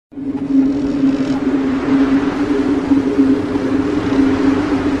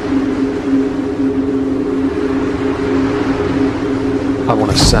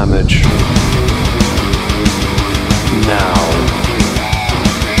want a sandwich. Now.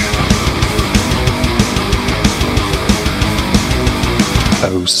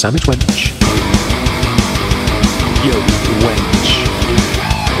 Oh, sandwich wench. Yo, wench.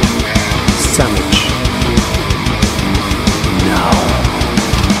 Sandwich. Now.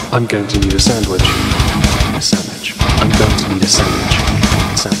 I'm going to need a sandwich. A sandwich. I'm going to need a sandwich.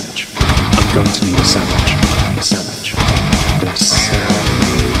 A sandwich. I'm going to need a sandwich. A sandwich. A sandwich.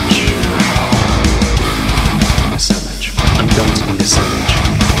 A sandwich. I'm going to need a sandwich.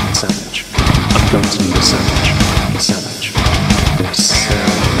 A sandwich. I'm going to need a sandwich. A sandwich. A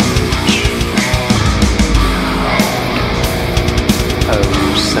sandwich.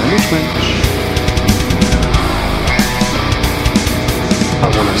 Oh, sandwich wench. I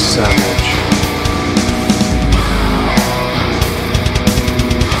want a sandwich.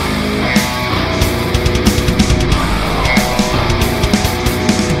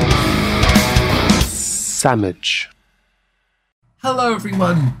 Sandwich. Hello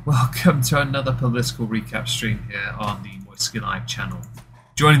everyone, welcome to another political recap stream here on the Moist Live channel.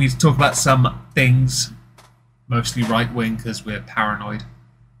 Joining me to talk about some things, mostly right-wing because we're paranoid,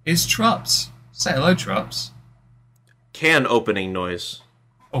 is Trups. Say hello, Trups. Can opening noise.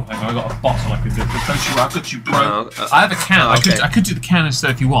 Oh, hang on, I got a bottle I could do. I've got you, bro. I have a can. Okay. I could do the can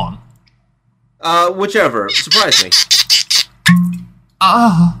instead if you want. Whichever. Surprise me.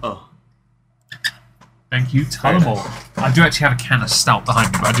 Oh. Thank you, Tullamore. I do actually have a can of stout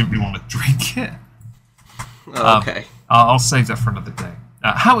behind me, but I didn't really want to drink it. Okay. I'll save that for another day.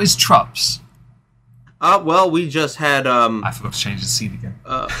 How is Trups? Well, we just had, I forgot to change the scene again.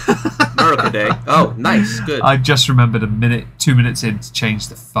 America Day. Oh, nice. Good. I just remembered 2 minutes in to change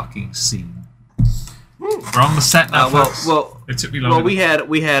the fucking scene. We're on the set now, folks. Well, it took me long. Well, we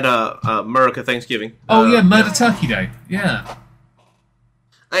had America Thanksgiving. Oh, yeah, Murder Turkey Day. Yeah.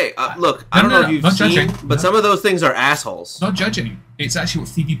 Hey, look, I don't know if you've not seen, judging. but some of those things are assholes. Not judging. It's actually what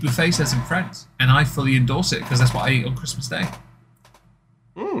Phoebe Buffet says in Friends, and I fully endorse it because that's what I eat on Christmas Day.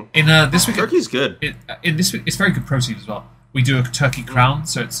 In this week, Turkey's good. In this week, it's very good protein as well. We do a turkey crown,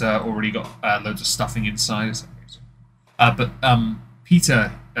 so it's already got loads of stuffing inside. But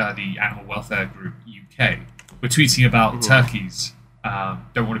Peter, the Animal Welfare Group UK, were tweeting about turkeys.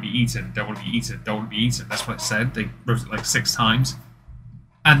 Don't want to be eaten. Don't want to be eaten. Don't want to be eaten. That's what it said. They wrote it like 6 times.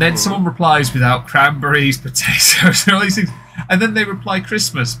 And then someone replies without cranberries, potatoes, and all these things. And then they reply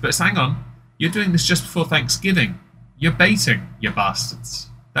Christmas. But hang on, you're doing this just before Thanksgiving. You're baiting, you bastards.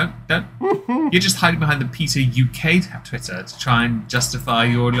 Don't. You're just hiding behind the Peter UK Twitter to try and justify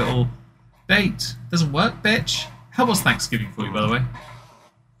your little bait. Doesn't work, bitch. How was Thanksgiving for you, by the way?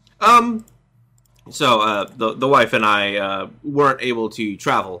 So the wife and I weren't able to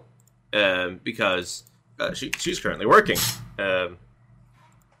travel because she's currently working.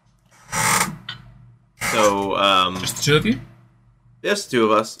 Just the two of you? Yes, the 2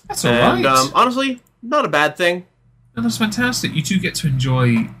 of us. That's all right. And honestly, not a bad thing. No, that's fantastic. You two get to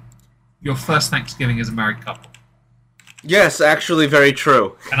enjoy your first Thanksgiving as a married couple. Yes, actually, very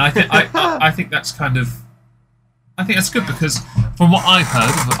true. And I think I think that's kind of, I think that's good because from what I've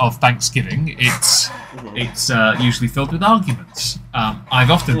heard of Thanksgiving, it's usually filled with arguments. I've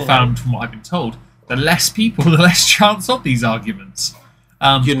often found, from what I've been told, the less people, the less chance of these arguments.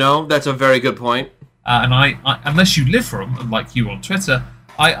 That's a very good point. And I unless you live for them, like you on Twitter,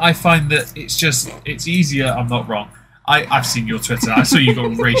 I find that it's easier. I'm not wrong. I've seen your Twitter. I saw you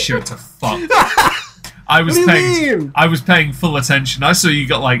got ratio to fuck. I was paying full attention. I saw you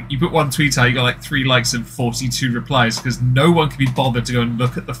put one tweet out, you got like 3 likes and 42 replies because no one can be bothered to go and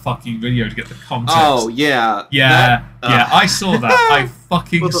look at the fucking video to get the context. Oh yeah, yeah. I saw that. I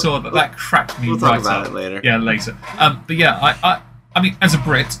fucking saw that. That cracked me we'll right talk about up. it later. Yeah, later. But yeah, I mean, as a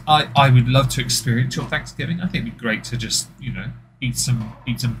Brit, I would love to experience your Thanksgiving. I think it'd be great to just eat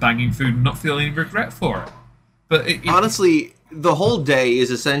some banging food and not feel any regret for it. But honestly, the whole day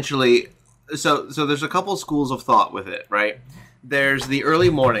is essentially so. There's a couple schools of thought with it, right? There's the early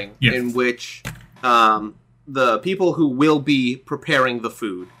morning in which the people who will be preparing the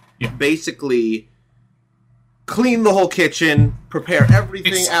food basically clean the whole kitchen, prepare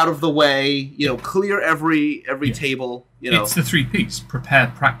everything out of the way, clear every table. It's the 3 Ps: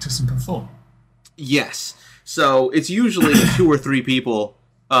 prepare, practice, and perform. Yes. So it's usually 2 or 3 people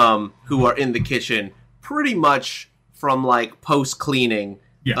who are in the kitchen, pretty much from like post cleaning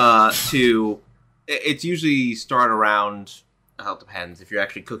to. It's usually start around. It depends. If you're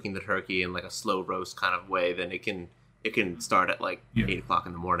actually cooking the turkey in like a slow roast kind of way, then it can start at like 8 o'clock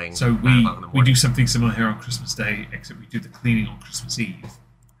in the morning. So we do something similar here on Christmas Day, except we do the cleaning on Christmas Eve.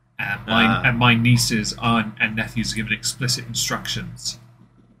 And my nieces and nephews are given explicit instructions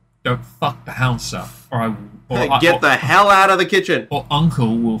don't fuck the house up, or I will. Get the hell out of the kitchen. Or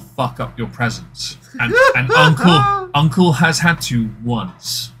Uncle will fuck up your presents. And Uncle has had to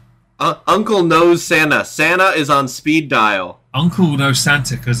once. Uncle knows Santa. Santa is on speed dial. Uncle knows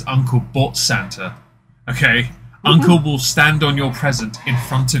Santa because Uncle bought Santa. Okay? Uncle will stand on your present in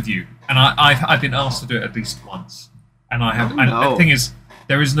front of you. And I've been asked to do it at least once. And I have. And the thing is,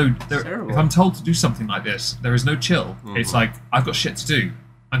 there is no... if I'm told to do something like this, there is no chill. It's like, I've got shit to do.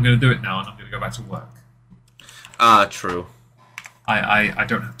 I'm going to do it now, and I'm going to go back to work. True. I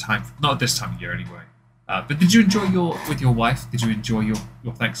don't have time. Not at this time of year, anyway. But did you enjoy with your wife? Did you enjoy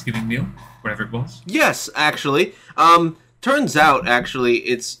your Thanksgiving meal, whatever it was? Yes, actually. Turns out, actually,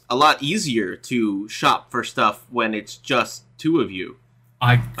 it's a lot easier to shop for stuff when it's just two of you.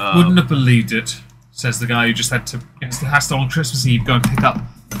 I wouldn't have believed it, says the guy who just has to on Christmas Eve go and pick up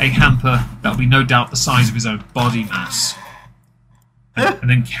a hamper that'll be no doubt the size of his own body mass, and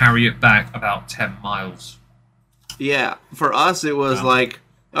then carry it back about 10 miles. Yeah, for us it was like,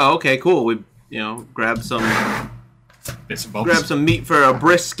 oh, okay, cool. We, grab some bits and bobs. Grab some meat for a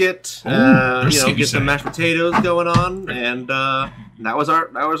brisket. Get some mashed potatoes going on, and that was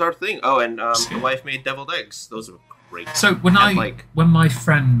our thing. Oh, and the wife made deviled eggs. Those were great. So when my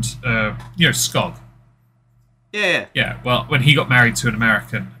friend, Skog. Yeah. Well, when he got married to an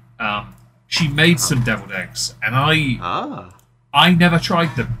American, she made some deviled eggs, and I never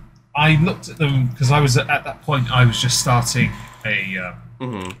tried them. I looked at them because I was at that point. I was just starting a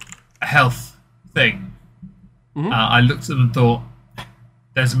health thing. I looked at them and thought,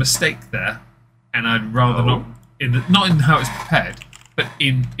 "There's a mistake there," and I'd rather not in how it's prepared, but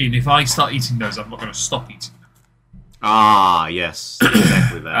in if I start eating those, I'm not going to stop eating them. Ah, yes,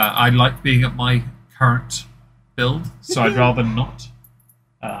 exactly that. I like being at my current build, so I'd rather not.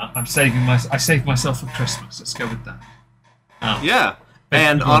 I saved myself for Christmas. Let's go with that. Yeah.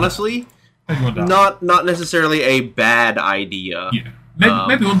 And honestly, not necessarily a bad idea. Yeah,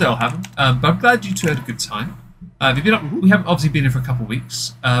 maybe one day I'll have them. But I'm glad you two had a good time. Have you been up? We haven't obviously been here for a couple of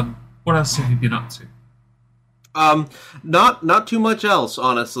weeks. What else have you been up to? Not too much else,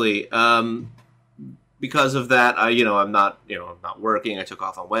 honestly. Because of that, I'm not working. I took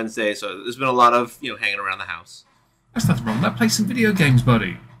off on Wednesday, so there's been a lot of hanging around the house. There's nothing wrong with that. Play some video games,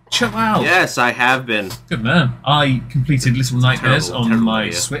 buddy. Chill out. Yes, I have been. Good man. I completed Little Nightmares on my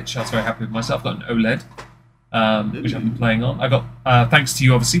Switch. I was very happy with myself. Got an OLED, which I've been playing on. I got, thanks to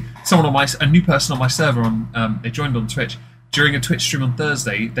you, obviously, a new person on my server. They joined on Twitch during a Twitch stream on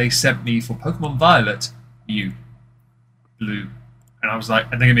Thursday. They sent me for Pokemon Violet, blue, and I was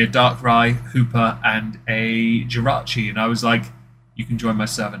like, and they gave me a Darkrai, Hooper, and a Jirachi, and I was like, you can join my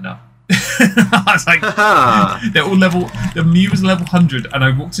server now. I was like, they're all level. The Mew was level 100, and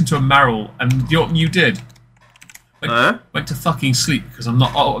I walked into a Marill, and you know what Mew did? Went to fucking sleep because I'm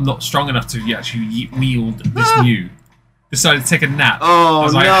not strong enough to actually wield this Mew. Decided to take a nap. Oh, I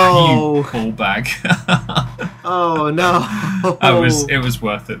was like, no! You ball bag. Oh no! It was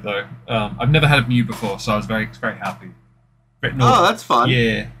worth it though. I've never had a Mew before, so I was very very happy. Oh, that's fun.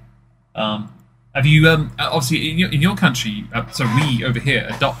 Yeah. Have you, obviously, in your country, so we over here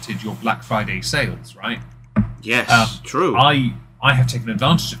adopted your Black Friday sales, right? Yes, true. I have taken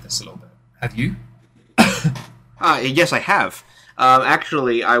advantage of this a little bit. Have you? Yes, I have.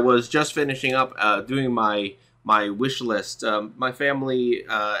 Actually, I was just finishing up doing my wish list. My family,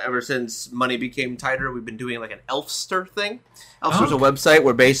 ever since money became tighter, we've been doing like an Elfster thing. Elfster's a website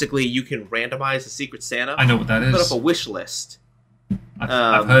where basically you can randomize a Secret Santa. I know what that is. Put up a wish list.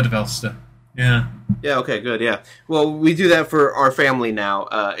 I've heard of Elfster. Yeah. Yeah, okay, good, yeah. Well, we do that for our family now.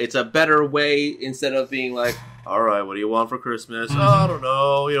 It's a better way, instead of being like, all right, what do you want for Christmas? Oh, I don't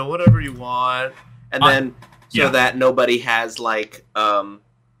know, whatever you want. And then, that nobody has, like 2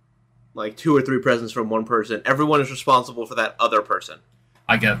 or 3 presents from one person. Everyone is responsible for that other person.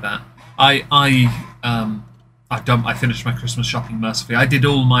 I get that. I finished my Christmas shopping mercifully. I did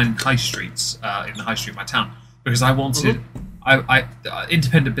all mine in high streets, in the high street of my town, because I wanted...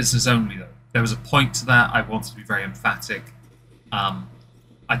 independent business only, though. There was a point to that. I wanted to be very emphatic.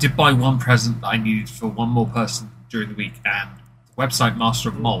 I did buy one present that I needed for one more person during the week, and the website Master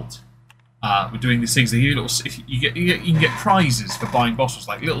of Malt were doing these things. They give you you can get prizes for buying bottles,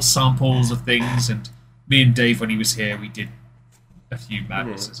 like little samples of things. And me and Dave, when he was here, we did a few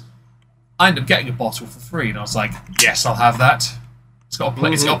madnesses. I ended up getting a bottle for free, and I was like, "Yes, I'll have that." It's got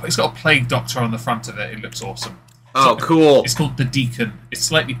a plague doctor on the front of it. It looks awesome. Oh, cool! It's called the Deacon. It's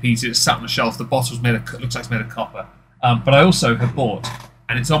slightly peated. It's sat on the shelf. The bottle's looks like it's made of copper. But I also have bought,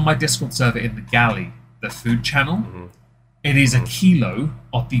 and it's on my Discord server in the Galley, the food channel. It is a kilo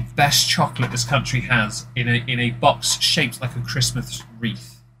of the best chocolate this country has in a box shaped like a Christmas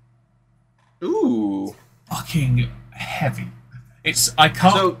wreath. Ooh. Fucking heavy. I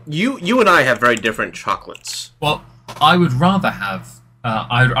can't. So you and I have very different chocolates. Well, I would rather have.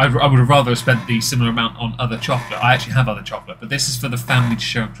 I would have rather spent the similar amount on other chocolate. I actually have other chocolate, but this is for the family to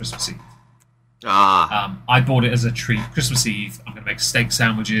share on Christmas Eve. I bought it as a treat. Christmas Eve, I'm going to make steak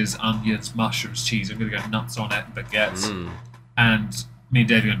sandwiches, onions, mushrooms, cheese. I'm going to go nuts on it, baguettes. And me and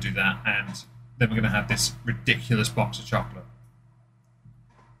Dave are going to do that. And then we're going to have this ridiculous box of chocolate.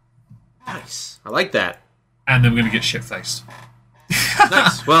 Nice. I like that. And then we're going to get shit-faced.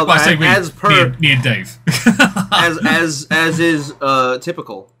 Nice. Well, as per me and Dave, as is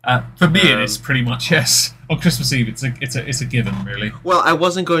typical. For me, it is pretty much yes. On Christmas Eve, it's a given, really. Well, I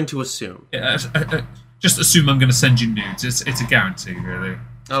wasn't going to assume. Just assume I'm going to send you nudes. It's a guarantee, really.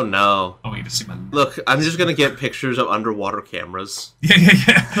 Oh no! I want you to see my look. I'm just going to get pictures of underwater cameras. Yeah.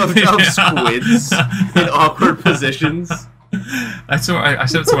 Of squids in awkward positions. I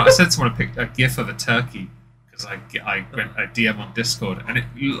sent someone a gif of a turkey. I went a DM on Discord, and it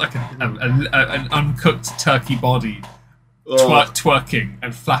looked like an uncooked turkey body twerking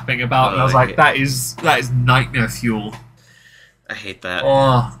and flapping about. And I was like, that is nightmare fuel. I hate that.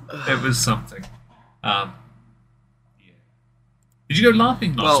 Oh, it was something. Yeah. Did you go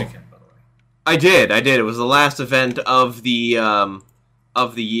laughing last weekend, by the way? I did. It was the last event of the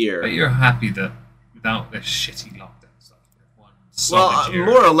year. But you're happy that without this shitty lockdown stuff,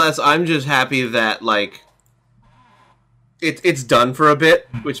 more or less, I'm just happy that it's done for a bit,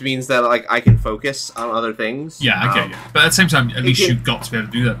 which means that I can focus on other things. Yeah, I get you. But at the same time, at least you got to be able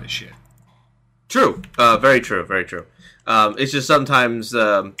to do that this year. True. Very true. Very true. It's just sometimes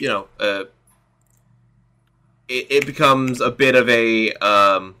it becomes a bit of a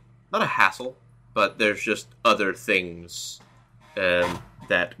not a hassle, but there's just other things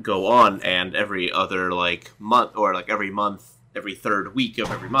that go on, and every other month or every month, every third week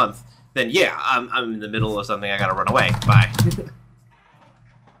of every month. Then yeah, I'm in the middle of something. I gotta run away. Bye.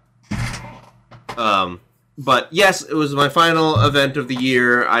 But yes, it was my final event of the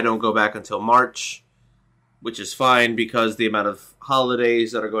year. I don't go back until March, which is fine because the amount of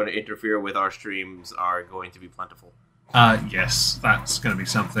holidays that are going to interfere with our streams are going to be plentiful. Yes, that's going to be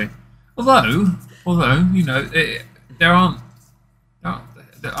something. Although there aren't.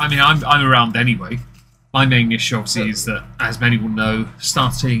 I mean, I'm around anyway. My main issue, obviously, is that, as many will know,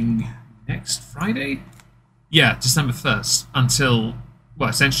 starting next Friday, December 1st, until,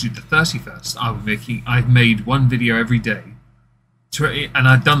 essentially the 31st, I've made one video every day, and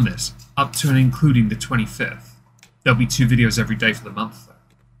I've done this up to and including the 25th. There'll be 2 videos every day for the month, though.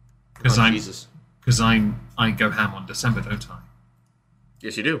 Because I go ham on December, don't I?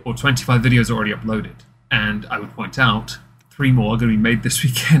 Yes, you do. Or 25 videos already uploaded. And I would point out, 3 more are going to be made this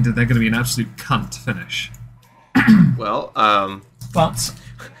weekend, and they're going to be an absolute cunt to finish. But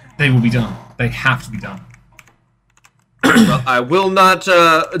they will be done. They have to be done. Well, I will not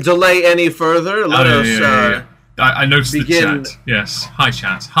delay any further. Let us. I noticed begin. the chat. Yes. Hi,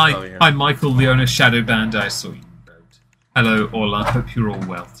 chat. Hi, Hi, Michael, Leona, Shadowband. I saw you wrote. Hello, Orla. Hope you're all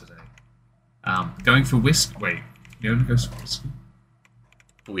well today. Going for whiskey. Wait, Leona goes for whiskey.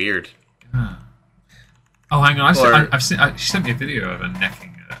 Weird. Yeah. Oh, hang on. She sent me a video of her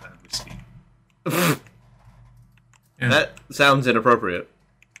necking a whiskey. Yeah. That sounds inappropriate.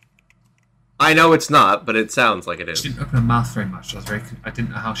 I know it's not, but it sounds like it is. She didn't open her mouth very much. I didn't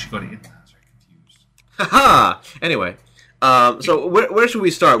know how she got it in there. I was very confused. Haha! Anyway, so where should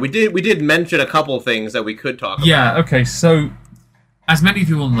we start? We did mention a couple things that we could talk about. Yeah. Okay. So, as many of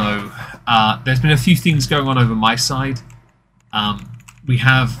you will know, there's been a few things going on over my side. We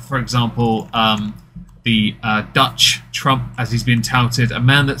have, for example, the Dutch Trump, as he's been touted, a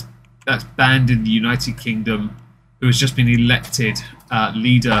man that's banned in the United Kingdom, who has just been elected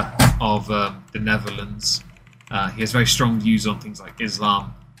leader of the Netherlands. He has very strong views on things like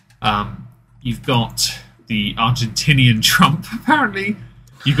Islam. You've got the Argentinian Trump, apparently.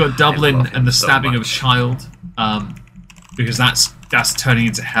 You've got Dublin and the stabbing of a child, because that's turning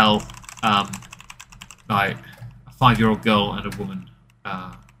into hell. Like a 5-year-old girl and a woman.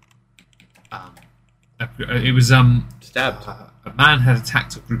 It was stabbed. A man had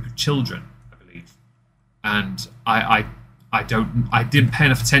attacked a group of children, I believe, and I didn't pay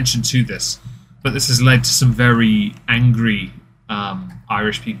enough attention to this, but this has led to some very angry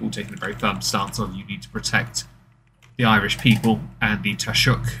Irish people taking a very firm stance on you need to protect the Irish people, and the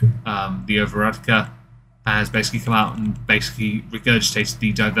Taoiseach, the Overradka, has basically come out and basically regurgitated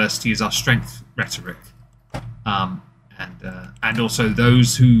the diversity is our strength rhetoric, and also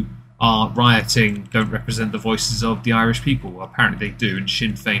those who are rioting don't represent the voices of the Irish people. Well, apparently they do, and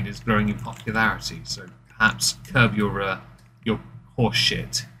Sinn Féin is growing in popularity, so perhaps curb your horse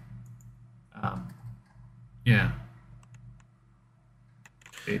shit. Yeah.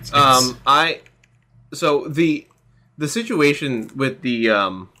 It's So the situation with the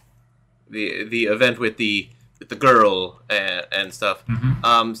event with the girl and stuff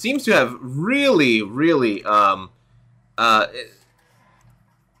seems to have really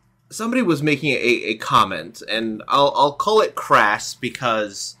somebody was making a comment, and I'll call it crass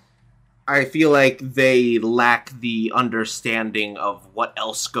because I feel like they lack the understanding of what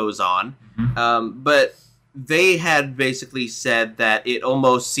else goes on. But they had basically said that it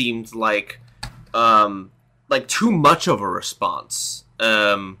almost seemed like too much of a response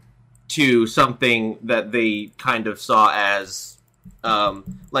to something that they kind of saw as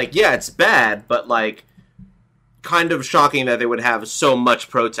yeah, it's bad, but like kind of shocking that they would have so much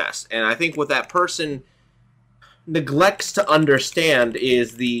protest. And I think what that person neglects to understand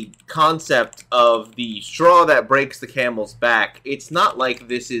is the concept of the straw that breaks the camel's back. It's not like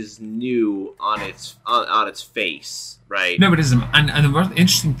this is new on its face, right? No, it isn't. And the most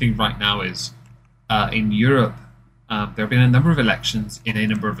interesting thing right now is in Europe, there have been a number of elections in a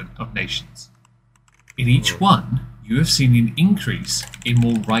number of nations. In each one, you have seen an increase in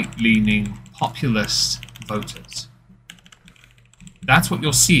more right-leaning populist voters. That's what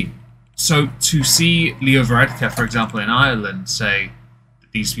you're seeing. So to see Leo Varadkar, for example, in Ireland say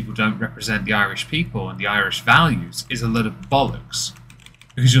that these people don't represent the Irish people and the Irish values is a lot of bollocks.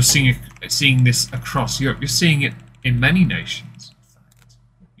 Because you're seeing this across Europe. You're seeing it in many nations, in fact.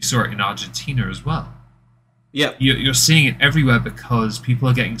 You saw it in Argentina as well. Yeah. You're seeing it everywhere because people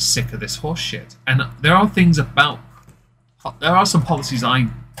are getting sick of this horse shit. And there are some policies I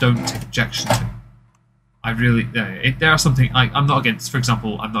don't take objection to. There are something I'm not against. For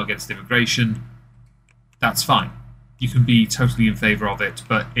example, I'm not against immigration. That's fine. You can be totally in favour of it,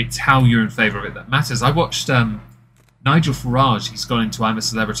 but it's how you're in favour of it that matters. I watched Nigel Farage. He's gone into I'm a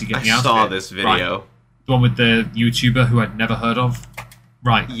Celebrity Getting Out of It. I saw this video. Right. The one with the YouTuber who I'd never heard of.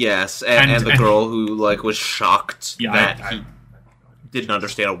 Right. Yes, and the girl who was shocked that he didn't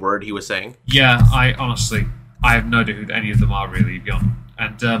understand a word he was saying. Yeah, I have no idea who any of them are really, beyond.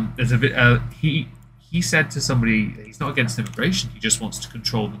 And there's a bit. He said to somebody he's not against immigration, he just wants to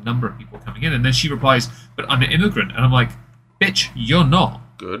control the number of people coming in. And then she replies, but I'm an immigrant. And I'm like, bitch, you're not.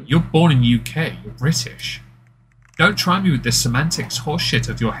 Good. You're born in UK. You're British. Don't try me with this semantics horseshit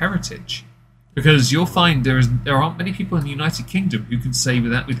of your heritage. Because you'll find there aren't many people in the United Kingdom who can say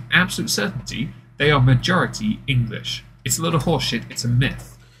with absolute certainty they are majority English. It's a lot of horseshit. It's a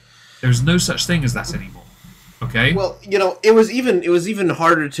myth. There's no such thing as that anymore. Okay. Well, it was even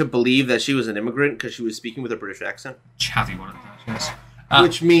harder to believe that she was an immigrant because she was speaking with a British accent. Chavvy one of those, yes.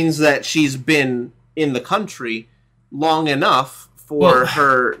 Which means that she's been in the country long enough for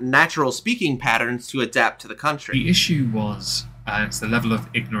her natural speaking patterns to adapt to the country. The issue was, it's the level of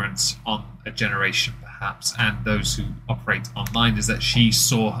ignorance on a generation, perhaps, and those who operate online, is that she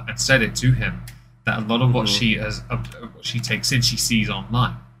saw and said it to him that a lot of what she takes in, she sees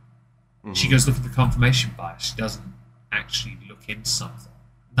online. She goes look at the confirmation bias. She doesn't actually look into something.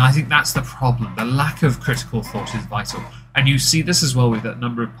 And I think that's the problem. The lack of critical thought is vital. And you see this as well with a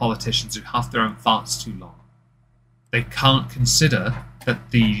number of politicians who have their own farts too long. They can't consider that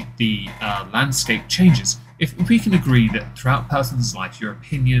the landscape changes. If we can agree that throughout a person's life your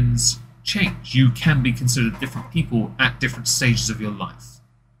opinions change, you can be considered different people at different stages of your life.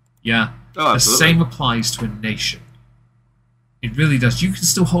 Yeah? Oh, the same applies to a nation. It really does. You can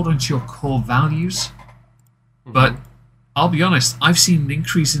still hold on to your core values, but I'll be honest, I've seen an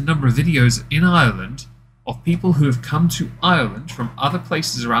increase in number of videos in Ireland of people who have come to Ireland from other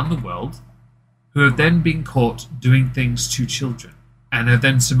places around the world who have then been caught doing things to children and have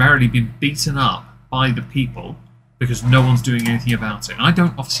then summarily been beaten up by the people because no one's doing anything about it. And I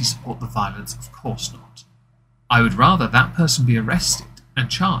don't obviously support the violence, of course not. I would rather that person be arrested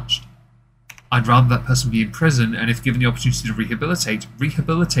and charged. I'd rather that person be in prison, and if given the opportunity to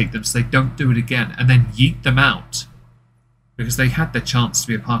rehabilitate them so they don't do it again, and then yeet them out because they had their chance to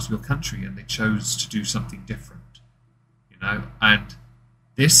be a part of your country and they chose to do something different. And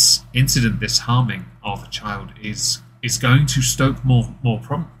this incident, this harming of a child, is going to stoke more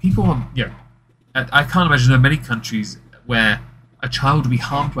problems. People I can't imagine there are many countries where a child will be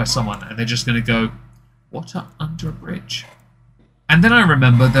harmed by someone and they're just going to go, water under a bridge. And then I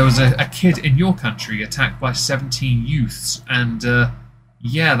remember there was a kid in your country attacked by 17 youths, and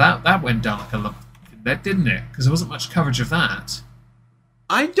that went down like a lump in bed, didn't it? Because there wasn't much coverage of that.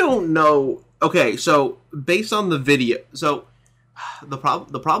 I don't know. Okay, so based on the video, so the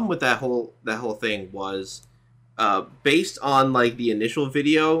problem with that whole thing was, based on like the initial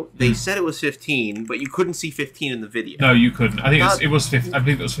video, they said it was 15, but you couldn't see 15 in the video. No, you couldn't. I think it was 15. I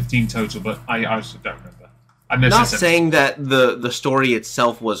believe it was 15 total, but I also don't remember. I'm not saying that the story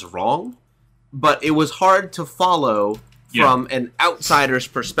itself was wrong, but it was hard to follow from an outsider's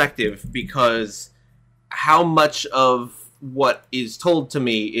perspective, because how much of what is told to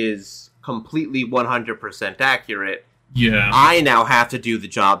me is completely 100% accurate. Yeah. I now have to do the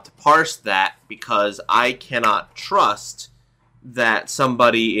job to parse that, because I cannot trust that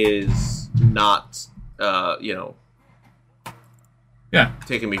somebody is not,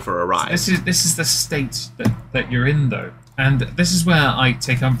 taking me for a ride. This is the state that you're in, though. And this is where I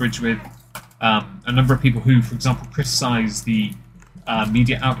take umbrage with a number of people who, for example, criticize the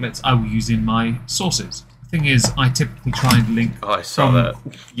media outlets I will use in my sources. The thing is, I typically try and link... Oh, I saw that.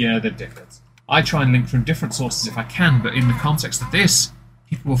 Yeah, they're dickheads. I try and link from different sources if I can, but in the context of this,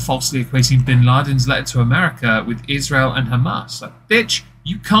 people were falsely equating Bin Laden's letter to America with Israel and Hamas. Like, bitch,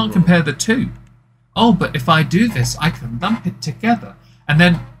 you can't compare the two. Oh, but if I do this, I can lump it together. And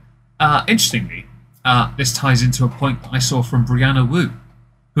then, interestingly, this ties into a point that I saw from Brianna Wu,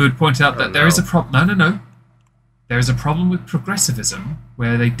 who had pointed out that there is a problem... No. There is a problem with progressivism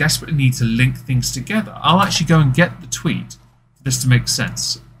where they desperately need to link things together. I'll actually go and get the tweet for this to make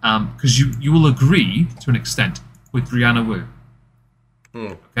sense. Because you will agree, to an extent, with Brianna Wu.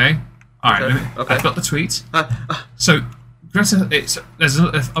 Okay? Alright, okay. I've got the tweet. So,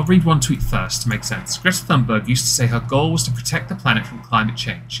 I'll read one tweet first to make sense. Greta Thunberg used to say her goal was to protect the planet from climate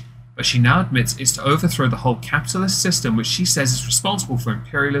change, but she now admits it's to overthrow the whole capitalist system which she says is responsible for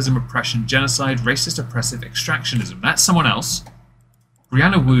imperialism, oppression, genocide, racist, oppressive extractionism. That's someone else.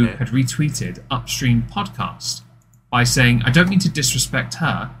 Brianna Wu had retweeted Upstream Podcast by saying, I don't mean to disrespect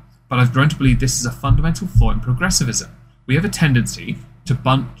her, but I've grown to believe this is a fundamental flaw in progressivism. We have a tendency to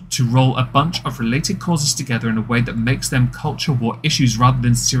roll a bunch of related causes together in a way that makes them culture war issues rather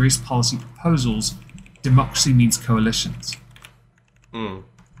than serious policy proposals. Democracy means coalitions.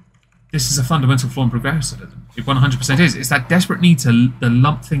 This is a fundamental flaw in progressivism. It 100% is. It's that desperate need to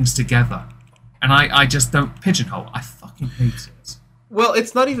lump things together. And I just don't pigeonhole. I fucking hate it. Well,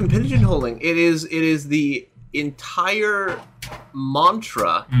 it's not even pigeonholing. It is the entire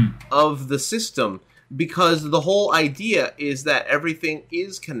mantra of the system, because the whole idea is that everything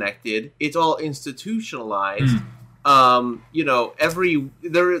is connected. It's all institutionalized. Nothing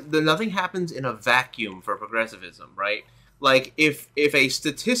happens in a vacuum for progressivism, right? Like if a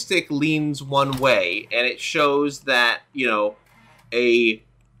statistic leans one way and it shows that, a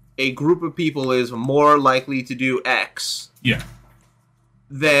group of people is more likely to do X,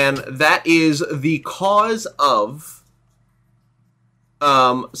 then that is the cause of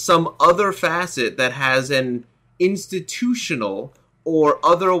some other facet that has an institutional or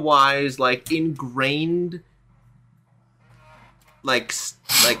otherwise ingrained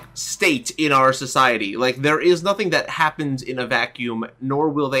state in our society. Like, there is nothing that happens in a vacuum, nor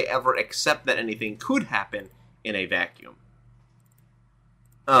will they ever accept that anything could happen in a vacuum.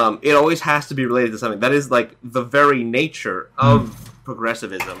 It always has to be related to something. That is the very nature of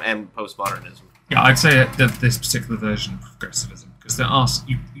progressivism and postmodernism. Yeah, I'd say that this particular version of progressivism, because there are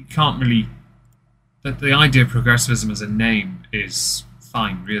you can't really. The idea of progressivism as a name is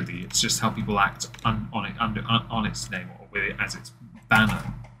fine, really. It's just how people act on its name or with it as its banner.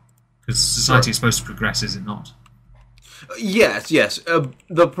 Because society is supposed to progress, is it not? Yes.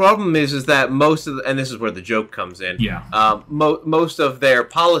 The problem is that most of and this is where the joke comes in. Yeah. Most of their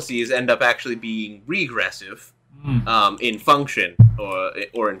policies end up actually being regressive. In function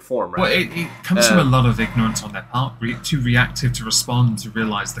or in form, right? Well, it comes from a lot of ignorance on their part, too reactive to respond to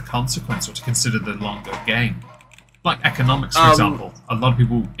realise the consequence or to consider the longer game. Like economics, for example. A lot of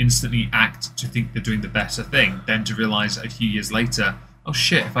people instantly act to think they're doing the better thing, then to realise a few years later, oh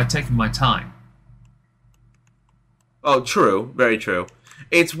shit, if I'd taken my time. Oh, true. Very true.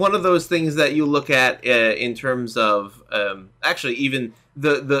 It's one of those things that you look at in terms of actually even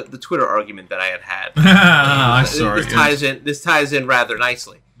the Twitter argument that I had. I saw it. This ties in rather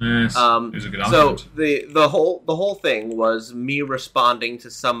nicely. Yes, it was a good argument. So the whole thing was me responding to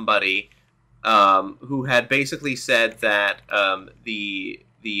somebody who had basically said that you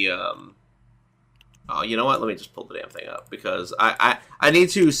know what? Let me just pull the damn thing up, because I need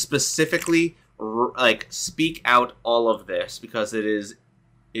to specifically speak out all of this, because it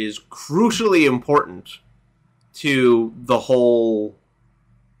is crucially important to the whole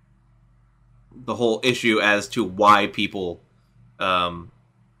issue as to why people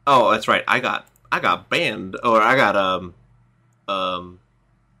oh, that's right, I got banned, or I got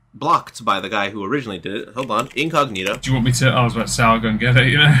blocked by the guy who originally did it. Hold on, incognito. Do you want me to? I was about to say I'll go and get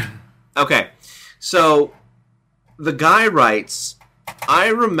it, Okay, so the guy writes, I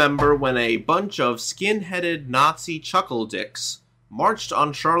remember when a bunch of skin-headed Nazi chuckle dicks marched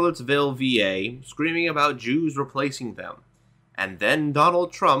on Charlottesville, VA, screaming about Jews replacing them. And then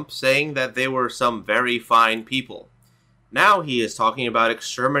Donald Trump saying that they were some very fine people. Now he is talking about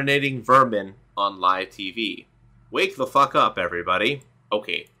exterminating vermin on live TV. Wake the fuck up, everybody.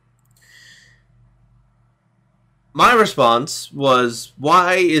 Okay. My response was,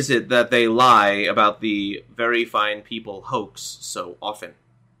 why is it that they lie about the very fine people hoax so often?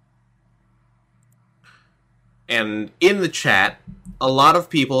 And in the chat, a lot of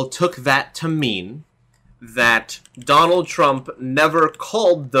people took that to mean that Donald Trump never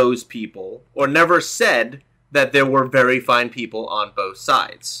called those people, or never said that there were very fine people on both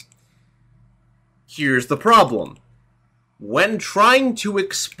sides. Here's the problem. When trying to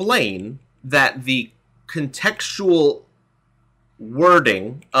explain that the contextual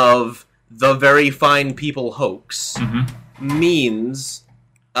wording of the very fine people hoax means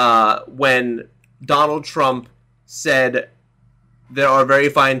when Donald Trump said there are very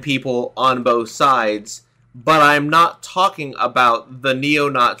fine people on both sides, but I'm not talking about the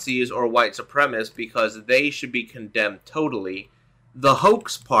neo-Nazis or white supremacists because they should be condemned totally. The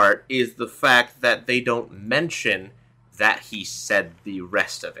hoax part is the fact that they don't mention that he said the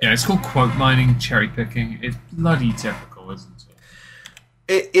rest of it. Yeah, it's called quote mining, cherry picking. It's bloody typical, isn't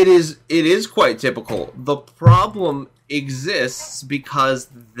it? It is quite typical. The problem exists because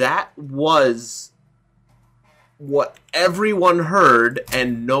that was what everyone heard,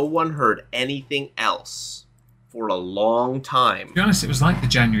 and no one heard anything else for a long time. To be honest, it was like the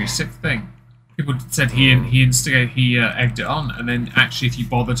January 6th thing. People said he egged it on, and then actually, if you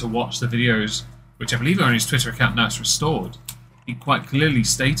bother to watch the videos, which I believe are on his Twitter account now it's restored, he quite clearly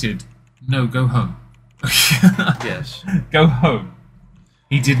stated, "No, go home." Yes, go home.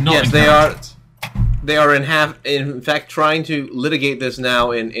 He did not. Yes, they are in fact trying to litigate this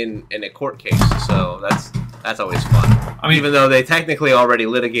now in a court case. So that's always fun. I mean, even though they technically already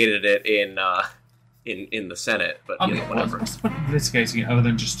litigated it in the Senate, but whatever. What's the point of litigating it other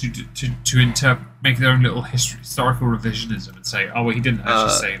than just to make their own little historical revisionism and say, "Oh, well, he didn't actually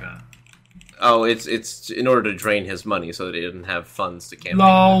say that." Oh, it's in order to drain his money so that he didn't have funds to campaign.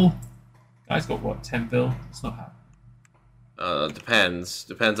 LOL. Guy's got what, 10 bill? It's not happening.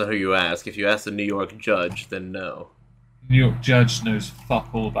 Depends on who you ask. If you ask the New York judge, then no. The New York judge knows fuck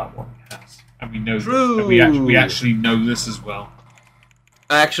all about what he has, and we know True. This. And we actually know this as well.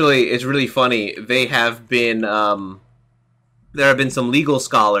 Actually, it's really funny. They have been there have been some legal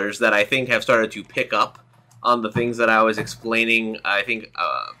scholars that I think have started to pick up on the things that I was explaining. I think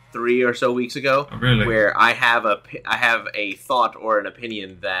 3 or so weeks ago, oh, really? Where I have a thought or an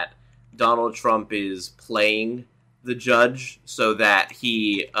opinion that Donald Trump is playing the judge so that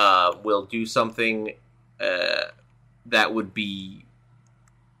he will do something that would be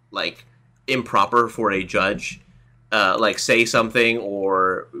like improper for a judge, like say something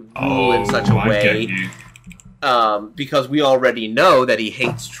or rule in such a way. Because we already know that he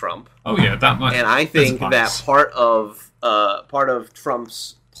hates Trump. Oh yeah, that much. And I think that part of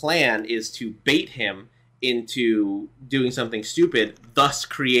Trump's plan is to bait him into doing something stupid, thus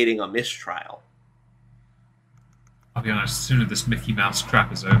creating a mistrial. I'll be honest, the sooner this Mickey Mouse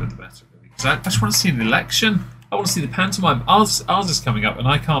crap is over, the better. Because I just want to see an election. I want to see the pantomime. Ours is coming up, and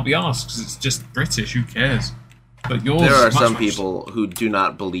I can't be asked because it's just British. Who cares? But yours. There are some people who do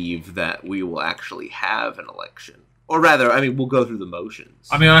not believe that we will actually have an election. Or rather, I mean, we'll go through the motions.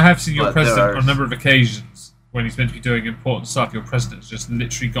 I mean, I have seen your president on a number of occasions when he's meant to be doing important stuff. Your president's just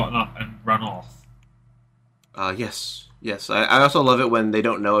literally gotten up and run off. Yes. I also love it when they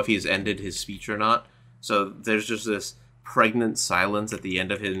don't know if he's ended his speech or not. So there's just this pregnant silence at the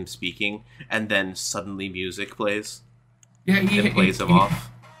end of him speaking, and then suddenly music plays. Yeah, he plays him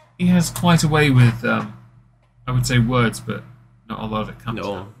off. He has quite a way with, I would say words, but not a lot of it comes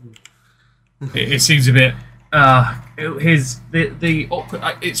out. It seems a bit.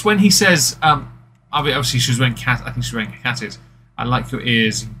 It's when he says, obviously she was wearing cat. I think she was wearing cat ears. I like your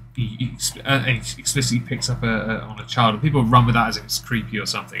ears. He explicitly picks up on a child, and people run with that as if it's creepy or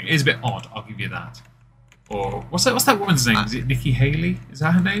something. It is a bit odd. I'll give you that. Or what's that woman's name? Is it Nikki Haley? Is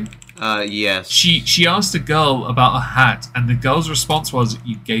that her name? Yes. She asked a girl about a hat, and the girl's response was,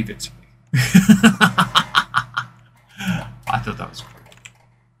 "You gave it to me." I thought that was cool.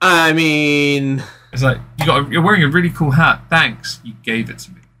 I mean, it's like you're wearing a really cool hat. Thanks, you gave it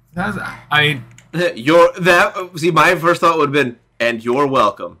to me. See, my first thought would have been, "And you're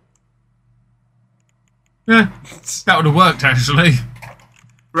welcome." Yeah, that would have worked actually.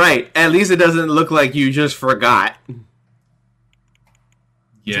 Right. At least it doesn't look like you just forgot.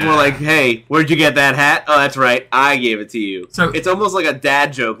 Yeah. It's more like, hey, where'd you get that hat? Oh, that's right, I gave it to you. So it's almost like a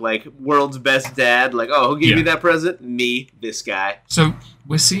dad joke, like world's best dad. Like, oh, who gave you that present? Me, this guy. So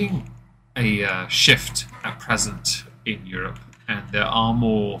we're seeing a shift at present in Europe, and there are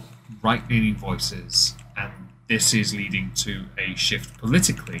more right-leaning voices, and this is leading to a shift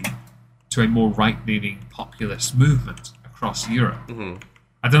politically to a more right-leaning populist movement across Europe. Mm-hmm.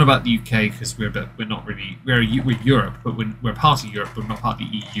 I don't know about the UK because we're Europe, but we're part of Europe, but we're not part of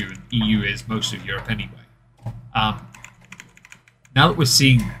the EU, and EU is most of Europe anyway. Now that we're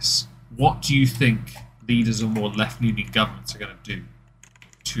seeing this, what do you think leaders of more left-leaning governments are going to do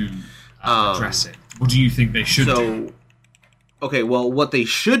to address it? What do you think they should do? Okay, well, what they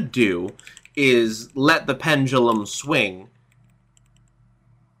should do is let the pendulum swing,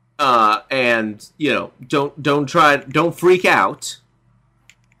 and don't freak out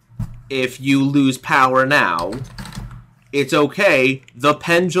if you lose power now. It's okay. The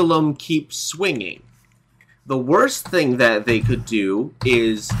pendulum keeps swinging. The worst thing that they could do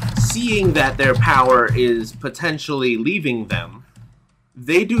is, seeing that their power is potentially leaving them,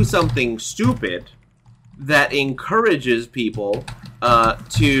 they do something stupid that encourages people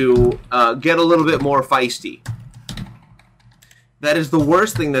to get a little bit more feisty. That is the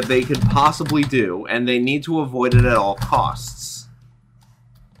worst thing that they could possibly do, and they need to avoid it at all costs.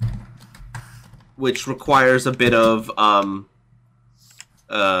 Which requires a bit of, I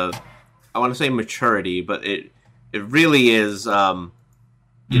want to say maturity, but it really is,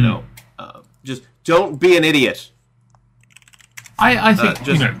 just don't be an idiot. I think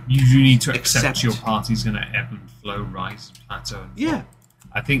you need to accept your party's going to ebb and flow, rise and plateau. And yeah,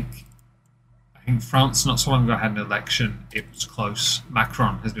 I think France not so long ago had an election. It was close.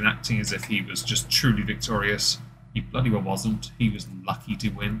 Macron has been acting as if he was just truly victorious. He bloody well wasn't. He was lucky to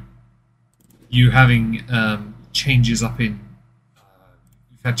win. You having changes up in.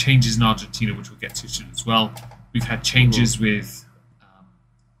 We've had changes in Argentina, which we'll get to soon as well. We've had changes with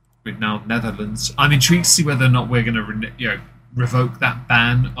now Netherlands. I'm intrigued to see whether or not we're going to revoke that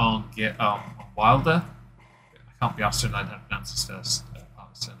ban on Wilder. I can't be asked to learn how to pronounce his first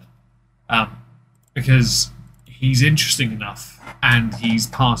surname. Because he's interesting enough, and he's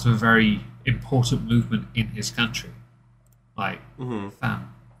part of a very important movement in his country. I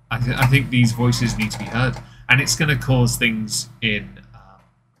think these voices need to be heard, and it's going to cause things in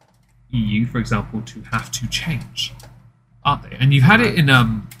EU, for example, to have to change, aren't they? And you've had it in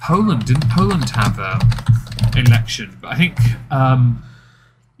Poland. Didn't Poland have an election? But I think,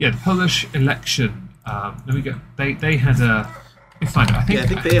 the Polish election. Let me go. They had a. Let me find it. I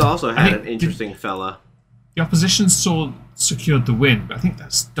think they also had an interesting fella. The opposition secured the win, but I think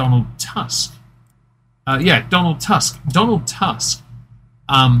that's Donald Tusk. Donald Tusk. Donald Tusk.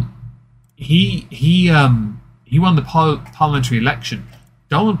 He won the parliamentary election.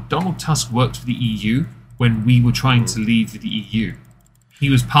 Donald Tusk worked for the EU when we were trying to leave the EU. He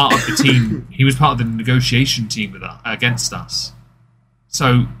was part of the team. He was part of the negotiation team against us.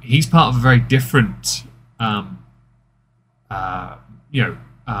 So he's part of a very different.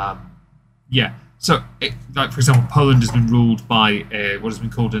 So, for example, Poland has been ruled by what has been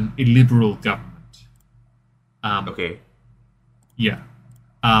called an illiberal government. Okay. Yeah.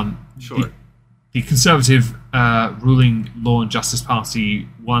 Sure. The Conservative ruling Law and Justice Party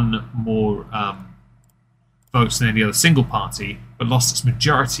won more votes than any other single party, but lost its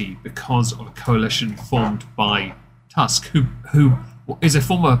majority because of a coalition formed by Tusk, who is a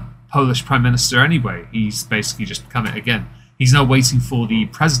former Polish Prime Minister anyway. He's basically just become it again. He's now waiting for the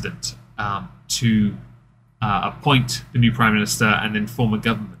president to appoint the new Prime Minister and then form a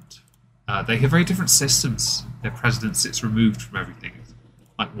government. They have very different systems. Their president sits removed from everything,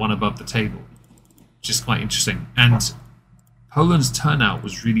 like one above the table, which is quite interesting. And Poland's turnout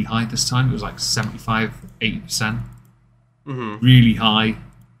was really high this time. It was like 75, 80%. Really high.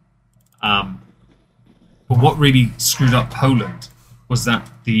 But what really screwed up Poland was that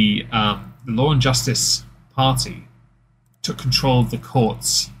the Law and Justice Party took control of the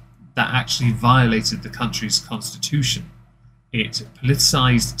courts that actually violated the country's constitution. It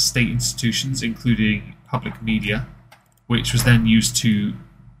politicized state institutions, including public media, which was then used to,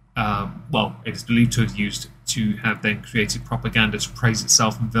 it is believed to have used to have then created propaganda to praise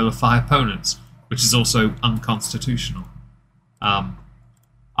itself and vilify opponents, which is also unconstitutional.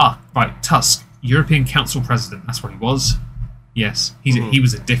 Tusk, European Council President, that's what he was. Yes, he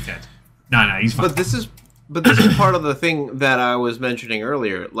was a dickhead. No, he's fine. But this is part of the thing that I was mentioning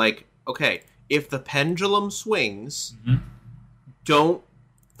earlier. Like, okay, if the pendulum swings, don't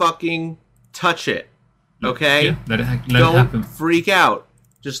fucking touch it. Okay? Yeah, let it happen. Don't freak out.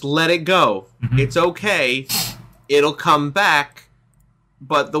 Just let it go. It's okay. It'll come back.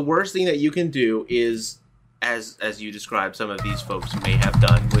 But the worst thing that you can do is, as you described, some of these folks may have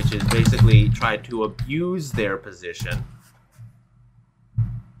done, which is basically try to abuse their position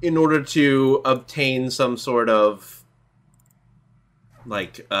in order to obtain some sort of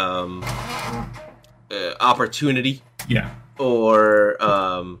like opportunity. Yeah. Or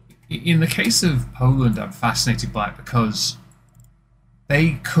in the case of Poland, I'm fascinated by it because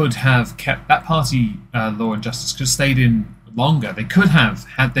they could have kept that party, Law and Justice, could have stayed in longer. They could have,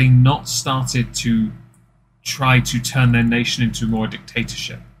 had they not started to try to turn their nation into more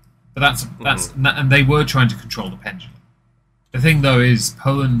dictatorship. But and they were trying to control the pendulum. The thing, though, is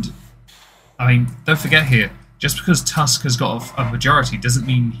Poland. I mean, don't forget here. Just because Tusk has got a majority doesn't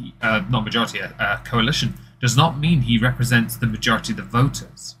mean a coalition does not mean he represents the majority of the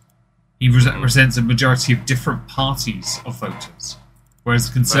voters. He represents a majority of different parties of voters, whereas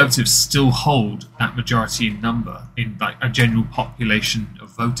the Conservatives still hold that majority in number in like a general population of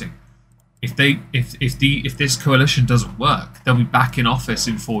voting. If this coalition doesn't work, they'll be back in office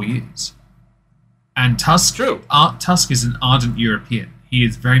in 4 years. And Tusk is an ardent European. He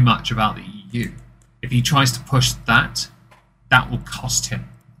is very much about the EU. If he tries to push that will cost him.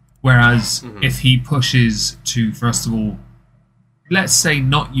 Whereas if he pushes to, first of all, let's say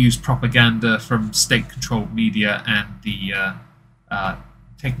not use propaganda from state-controlled media and the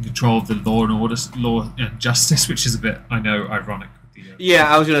taking control of the law and justice, which is a bit, I know, ironic.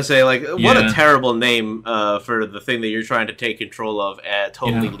 Yeah, I was gonna say, like, what a terrible name for the thing that you're trying to take control of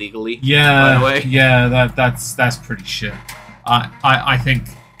totally legally. Yeah, by the way. Yeah, that's pretty shit. I think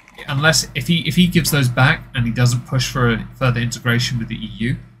unless if he gives those back and he doesn't push for further integration with the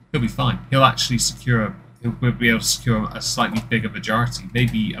EU, he'll be fine. He'll be able to secure a slightly bigger majority,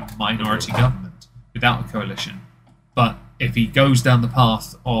 maybe a minority government without a coalition. But if he goes down the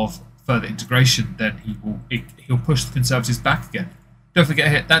path of further integration, then he'll push the Conservatives back again. Don't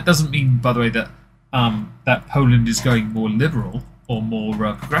forget, that doesn't mean, by the way, that that Poland is going more liberal or more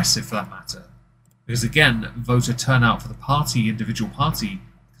progressive, for that matter. Because again, voter turnout for the individual party,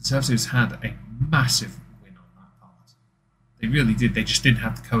 Conservatives had a massive win on that part. They really did. They just didn't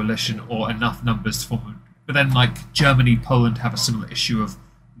have the coalition or enough numbers to form. But then, like Germany, Poland have a similar issue of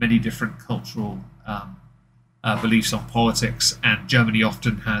many different cultural beliefs on politics, and Germany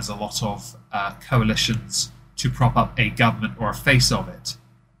often has a lot of coalitions to prop up a government or a face of it.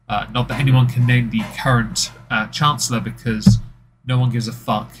 Not that anyone can name the current chancellor, because no one gives a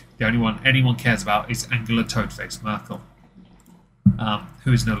fuck. The only one anyone cares about is Angela Toadface Merkel,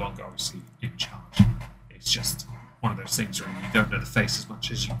 who is no longer obviously in charge. It's just one of those things where you don't know the face as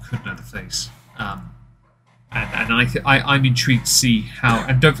much as you could know the face. And I'm intrigued to see how.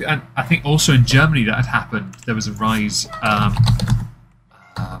 And I think also in Germany that had happened. There was a rise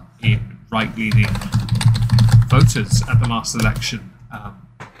in right-leaning voters at the last election.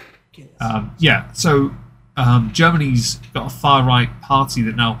 So Germany's got a far-right party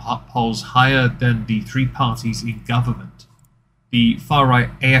that now polls higher than the three parties in government. The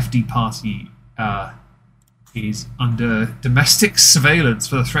far-right AfD party is under domestic surveillance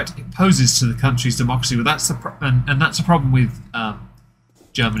for the threat it poses to the country's democracy. Well, that's that's a problem with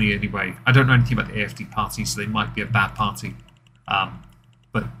Germany anyway. I don't know anything about the AfD party, so they might be a bad party.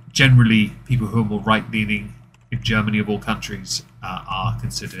 But generally, people who are more right-leaning in Germany, of all countries, are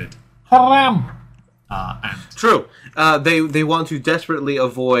considered haram. True. They want to desperately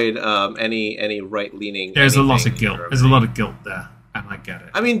avoid any right-leaning. There's a lot of guilt. There's a lot of guilt there, and I get it.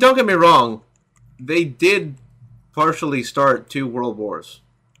 I mean, don't get me wrong. They did partially start 2 world wars.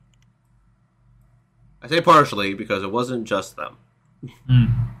 I say partially because it wasn't just them.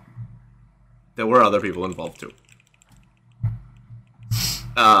 There were other people involved too.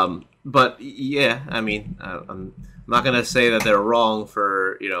 But yeah, I mean, I'm not going to say that they're wrong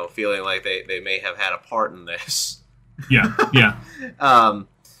for, feeling like they may have had a part in this. Yeah.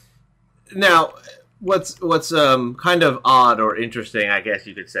 Now, what's kind of odd or interesting, I guess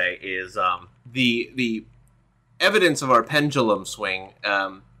you could say, is the evidence of our pendulum swing.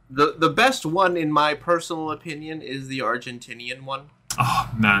 The best one, in my personal opinion, is the Argentinian one. Oh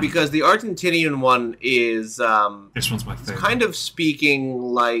man! Because the Argentinian one is this one's my favorite. Kind of speaking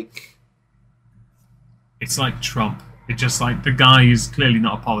like it's like Trump. It's just like the guy is clearly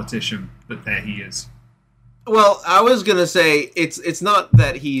not a politician, but there he is. Well, I was gonna say it's not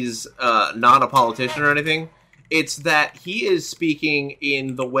that he's not a politician or anything. It's that he is speaking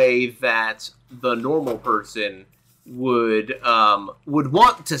in the way that the normal person would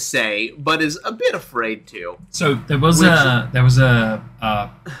want to say, but is a bit afraid to. So there was a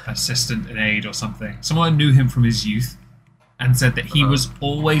assistant, an aide or something. Someone knew him from his youth and said that he was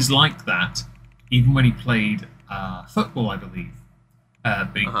always like that, even when he played football, I believe.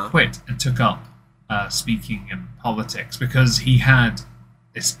 but he quit and took up speaking in politics because he had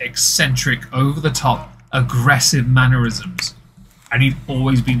this eccentric, over-the-top, aggressive mannerisms. And he'd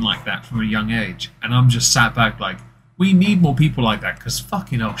always been like that from a young age. And I'm just sat back like, we need more people like that because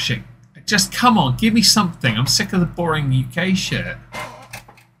fucking hell shit. Just come on, give me something. I'm sick of the boring UK shit.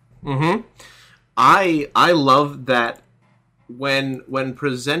 Mm-hmm. I love that when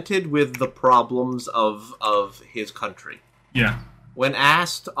presented with the problems of his country. Yeah. When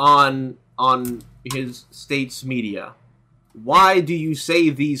asked on his state's media, why do you say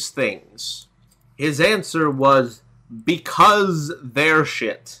these things? His answer was, because they're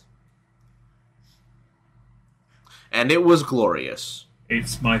shit. And it was glorious.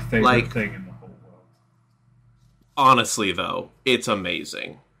 It's my favorite thing in the whole world. Honestly, though, it's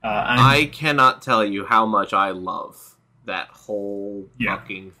amazing. I cannot tell you how much I love that whole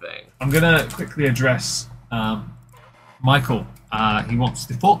fucking thing. I'm going to quickly address Michael. He wants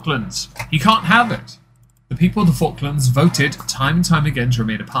the Falklands. He can't have it. The people of the Falklands voted time and time again to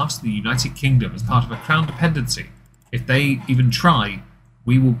remain a part of the United Kingdom as part of a crown dependency. If they even try,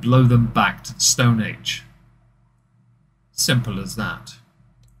 we will blow them back to the Stone Age. Simple as that.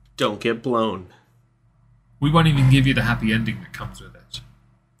 Don't get blown. We won't even give you the happy ending that comes with it.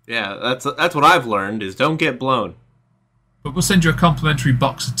 Yeah, that's what I've learned, is don't get blown. But we'll send you a complimentary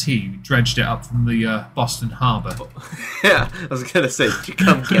box of tea. We dredged it up from the Boston Harbour. Yeah, I was gonna say, did you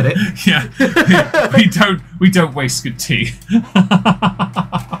come get it? Yeah, we don't waste good tea.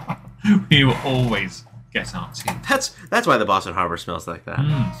 We will always get our tea. That's why the Boston Harbor smells like that.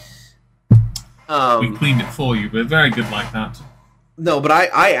 We cleaned it for you. We're very good like that. No, but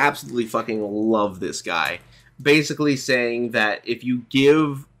I absolutely fucking love this guy. Basically saying that if you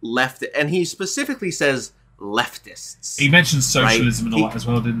give left, and he specifically says leftists. He mentions socialism and all that as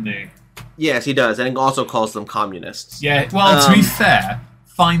well, didn't he? Yes, he does, and he also calls them communists. Yeah, well, to be fair,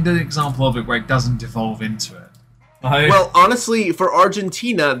 find an example of it where it doesn't devolve into it. Well, honestly, for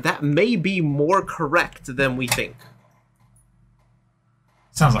Argentina, that may be more correct than we think.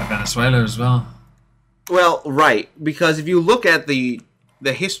 Sounds like Venezuela as well. Well, right, because if you look at the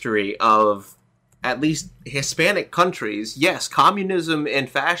history of at least Hispanic countries, yes, communism and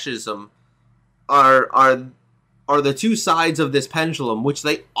fascism are the two sides of this pendulum, which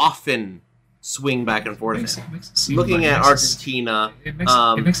they often swing back and forth. Looking at Argentina, it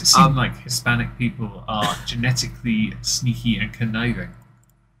makes it seem like Hispanic people are genetically sneaky and conniving.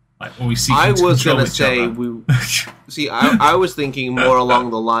 Like always seeking to control each other. I was going to say, I was thinking more along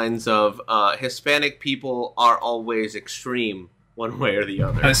the lines of Hispanic people are always extreme, one way or the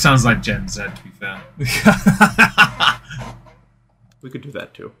other. It sounds like Gen Z, to be fair. We could do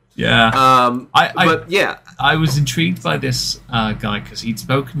that too. Yeah. Yeah. I was intrigued by this guy because he'd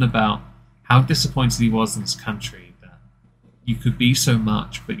spoken about how disappointed he was in his country that you could be so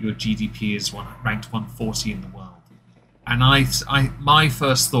much, but your GDP is ranked 140 in the world. And my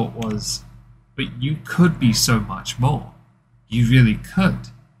first thought was, but you could be so much more. You really could.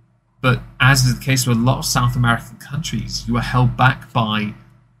 But as is the case with a lot of South American countries, you are held back by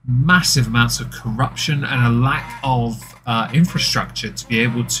massive amounts of corruption and a lack of infrastructure to be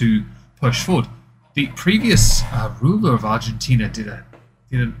able to push forward. The previous ruler of Argentina did a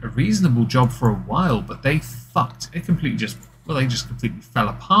reasonable job for a while, but they fucked. They just completely fell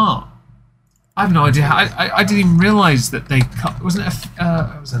apart. I have no idea. I didn't even realise that they cut. It was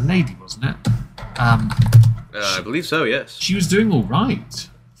a lady, wasn't it? I believe so. Yes. She was doing all right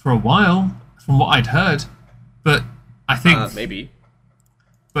for a while, from what I'd heard, but I think maybe.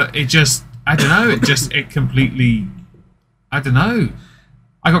 But it just, I don't know. It completely, I don't know.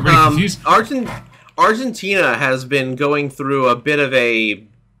 I got really confused. Argentina has been going through a bit of a,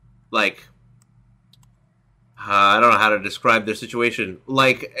 I don't know how to describe their situation.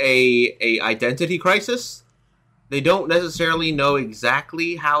 Like a identity crisis. They don't necessarily know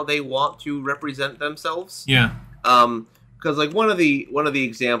exactly how they want to represent themselves. Yeah. Because one of the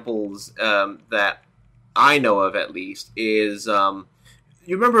examples that I know of at least is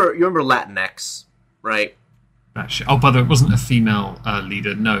you remember Latinx, right? Oh, by the way, it wasn't a female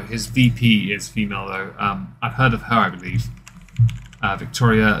leader. No, his VP is female though. I've heard of her, I believe.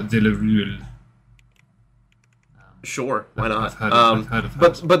 Victoria Villarreal. Sure, why not? I've heard of her.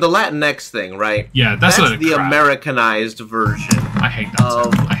 But the Latinx thing, right? Yeah, that's the Americanized version. I hate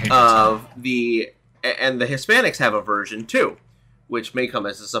that. And the Hispanics have a version too, which may come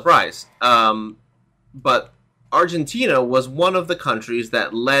as a surprise. But Argentina was one of the countries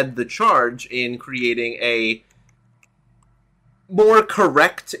that led the charge in creating a more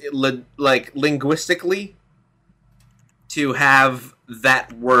correct, linguistically, to have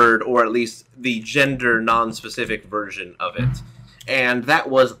that word, or at least the gender non-specific version of it. and that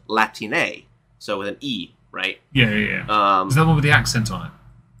was Latine, so with an E, right? Yeah. Is that one with the accent on it?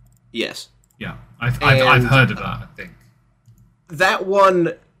 Yes. Yeah, I've heard of that, I think. That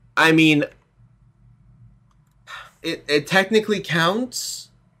one, I mean, it technically counts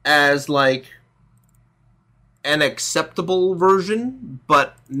as, like, an acceptable version,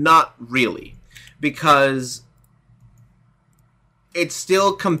 but not really. Because it's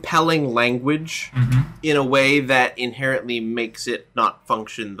still compelling language in a way that inherently makes it not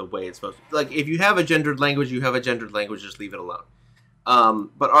function the way it's supposed to. Like, if you have a gendered language, you have a gendered language, just leave it alone.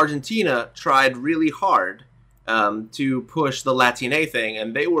 But Argentina tried really hard to push the Latine thing,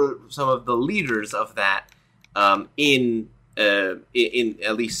 and they were some of the leaders of that in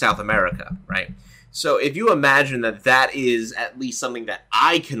at least South America, right? So if you imagine that is at least something that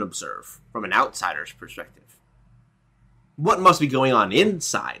I can observe from an outsider's perspective, what must be going on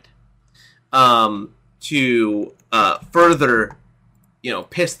inside to further,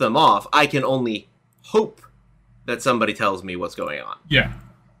 piss them off? I can only hope that somebody tells me what's going on. Yeah.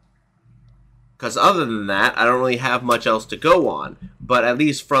 Because other than that, I don't really have much else to go on. But at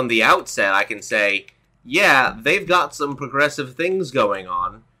least from the outset, I can say, yeah, they've got some progressive things going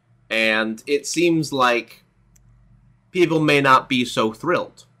on, and it seems like people may not be so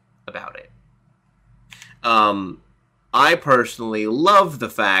thrilled about it. I personally love the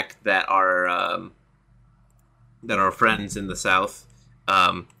fact that our friends in the South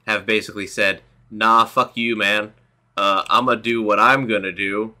have basically said, nah, fuck you, man. I'm gonna do what I'm gonna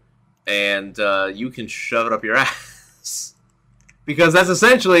do, and you can shove it up your ass. Because that's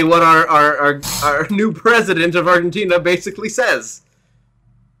essentially what our new president of Argentina basically says.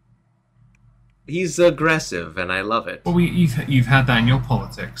 He's aggressive, and I love it. Well, you've had that in your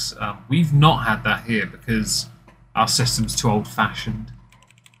politics. We've not had that here because our system's too old-fashioned.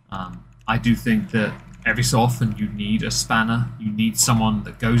 I do think that every so often you need a spanner. You need someone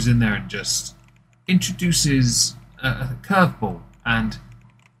that goes in there and just introduces a curveball. And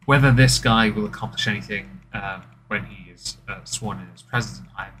whether this guy will accomplish anything when he is sworn in as president,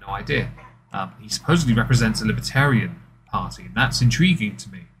 I have no idea. He supposedly represents a libertarian party, and that's intriguing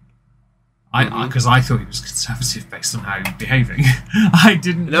to me. Because I thought he was conservative based on how he was behaving. I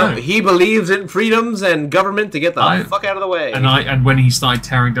didn't know. He believes in freedoms and government to get the fuck out of the way. And when he started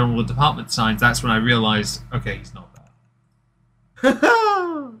tearing down all the department signs, that's when I realized, okay, he's not bad.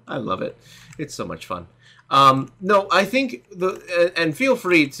 I love it. It's so much fun. No, I think and feel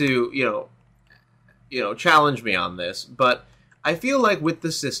free to challenge me on this, but I feel like with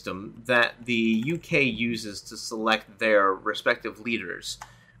the system that the UK uses to select their respective leaders,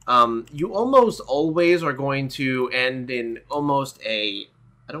 you almost always are going to end in almost I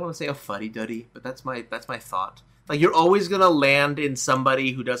don't want to say a fuddy-duddy, but that's my thought. Like, you're always going to land in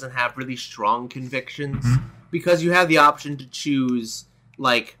somebody who doesn't have really strong convictions, because you have the option to choose,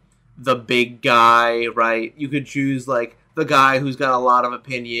 like, the big guy, right? You could choose, like, the guy who's got a lot of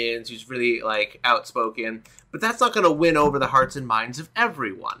opinions, who's really, like, outspoken, but that's not going to win over the hearts and minds of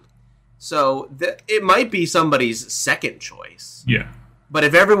everyone. So it might be somebody's second choice. Yeah. But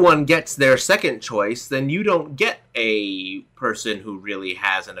if everyone gets their second choice, then you don't get a person who really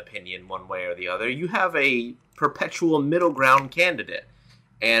has an opinion one way or the other. You have a perpetual middle ground candidate.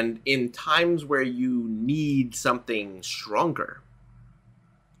 And in times where you need something stronger,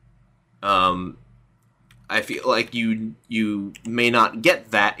 I feel like you may not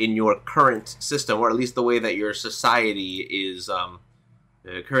get that in your current system, or at least the way that your society is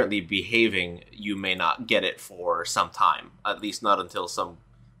currently behaving. You may not get it for some time, at least not until some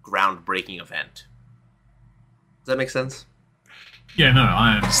groundbreaking event. Does that make sense? Yeah, no,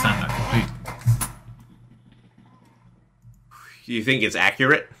 I understand that completely. Do you think it's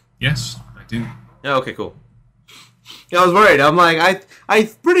accurate? Yes, I do. Oh, okay, cool. I was worried. I'm like, I'm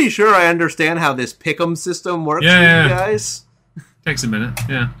pretty sure I understand how this pick'em system works for you guys. Takes a minute,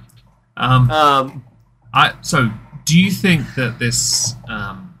 yeah. So, do you think that this...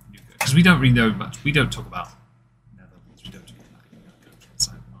 because we don't really know much. We don't talk about Netherlands. We don't talk about countries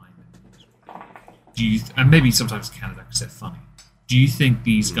like mine. And maybe sometimes Canada because they're funny. Do you think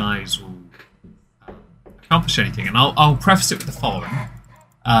these guys will accomplish anything? And I'll preface it with the following.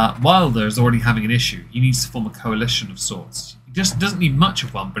 Wilder is already having an issue. He needs to form a coalition of sorts. He just doesn't need much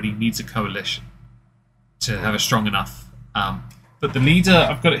of one, but he needs a coalition to have a strong enough. But the leader,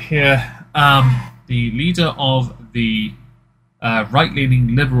 I've got it here, the leader of the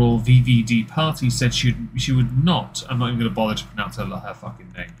right-leaning liberal VVD party said she would not, I'm not even going to bother to pronounce her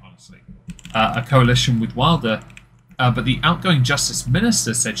fucking name, honestly, a coalition with Wilder. But the outgoing Justice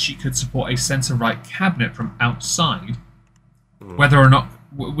Minister said she could support a centre-right cabinet from outside, whether or not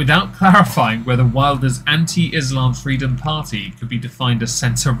without clarifying whether Wilder's anti-Islam Freedom Party could be defined as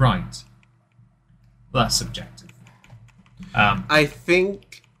centre-right. Well, that's subjective. I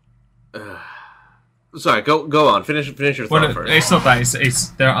think... sorry, go on. Finish your thought first. It's not that. It's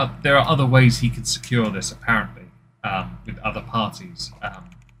there are other ways he can secure this, apparently, with other parties.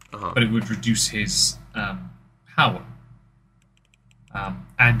 But it would reduce his power.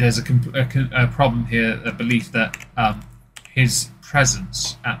 And there's a problem here, a belief that his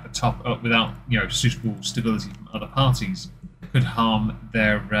presence at the top, without suitable stability from other parties, could harm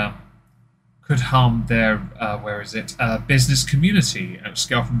their business community,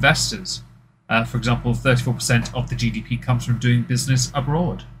 scale for investors. For example, 34% of the GDP comes from doing business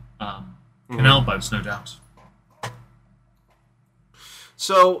abroad. Canal boats, no doubt.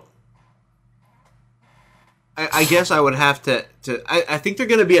 So, I guess I would have to I think they're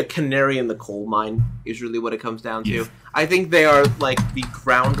going to be a canary in the coal mine, is really what it comes down to. Yeah. I think they are like the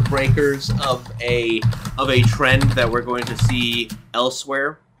groundbreakers of a trend that we're going to see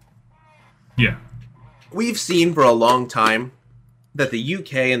elsewhere. Yeah. We've seen for a long time that the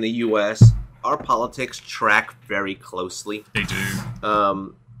UK and the US, our politics track very closely. They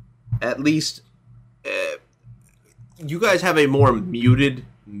do. At least, you guys have a more muted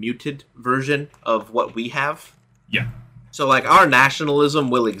version of what we have. Yeah. So, like, our nationalism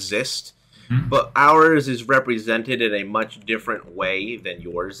will exist, but ours is represented in a much different way than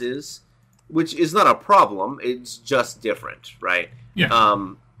yours is, which is not a problem. It's just different, right? Yeah.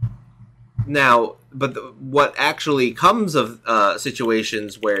 Now, but what actually comes of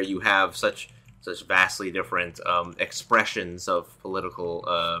situations where you have such vastly different expressions of political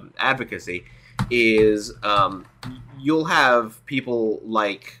advocacy is you'll have people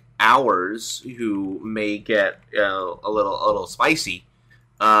like ours who may get a little spicy,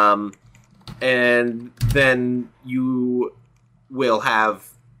 and then you will have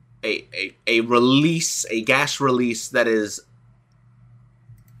a gas release that is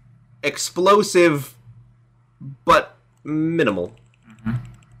explosive but minimal.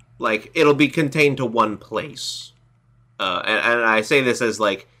 Like, it'll be contained to one place, and I say this as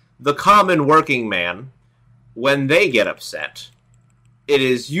like the common working man, when they get upset, it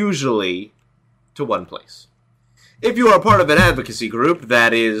is usually to one place. If you are part of an advocacy group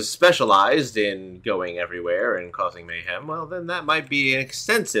that is specialized in going everywhere and causing mayhem, well, then that might be an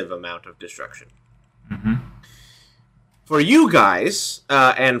extensive amount of destruction. For you guys,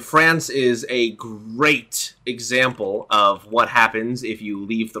 and France is a great example of what happens if you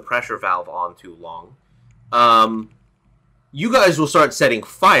leave the pressure valve on too long, you guys will start setting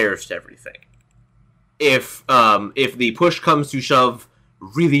fires to everything. If the push comes to shove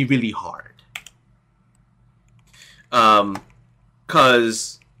really, really hard.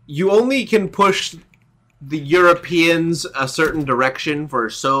 Because you only can push the Europeans a certain direction for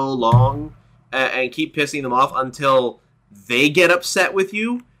so long and keep pissing them off until they get upset with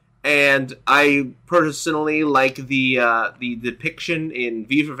you. And I personally like the depiction in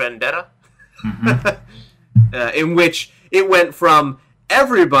V for Vendetta, in which it went from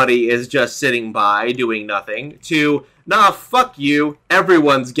everybody is just sitting by doing nothing to, nah, fuck you,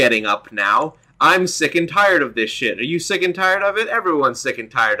 everyone's getting up now. I'm sick and tired of this shit. Are you sick and tired of it? Everyone's sick and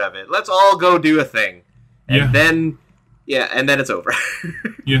tired of it. Let's all go do a thing. And then it's over.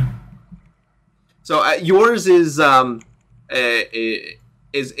 Yeah. So yours is a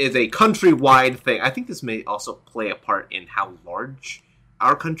countrywide thing. I think this may also play a part in how large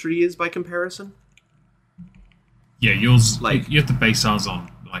our country is by comparison. Yeah, yours, like, you have to base ours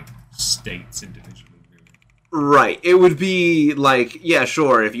on, like, states individually, really. Right. It would be like, yeah,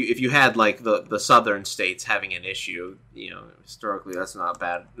 sure, if you had like the southern states having an issue, historically that's not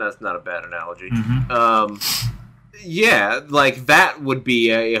bad. That's not a bad analogy. Yeah, like that would be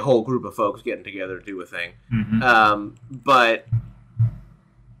a whole group of folks getting together to do a thing. But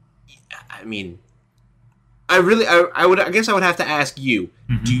I mean, I guess I would have to ask you,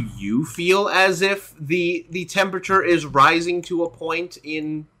 do you feel as if the temperature is rising to a point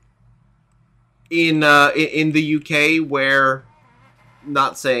in the UK where,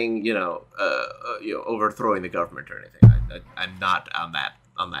 not saying overthrowing the government or anything, I'm not on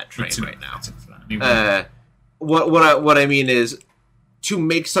that train right now. What I mean is to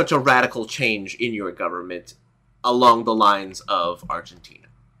make such a radical change in your government along the lines of Argentina.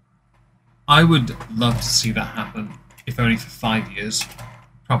 I would love to see that happen, if only for 5 years. The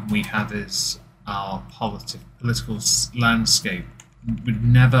problem we have is our political landscape would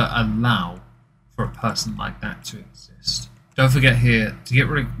never allow for a person like that to exist. Don't forget here, to get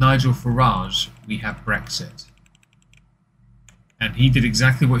rid of Nigel Farage, we have Brexit. And he did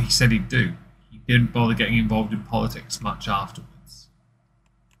exactly what he said he'd do. He didn't bother getting involved in politics much afterwards.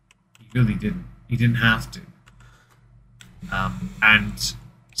 He really didn't. He didn't have to. And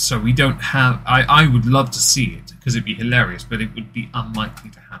so we don't have... I would love to see it, because it'd be hilarious, but it would be unlikely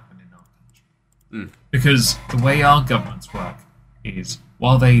to happen in our country. Because the way our governments work is,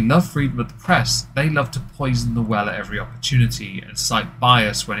 while they love freedom of the press, they love to poison the well at every opportunity and cite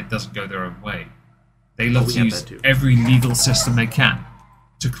bias when it doesn't go their own way. They love to use every legal system they can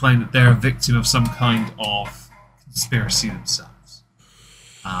to claim that they're a victim of some kind of conspiracy themselves.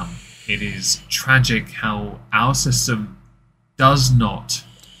 It is tragic how our system does not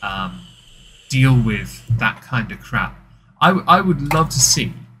deal with that kind of crap. I would love to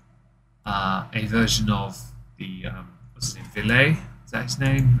see a version of the what's his name, Milei? Is that his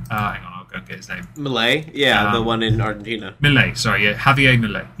name? Hang on, I'll go and get his name. Milei? Yeah, the one in Argentina. Milei, sorry, yeah, Javier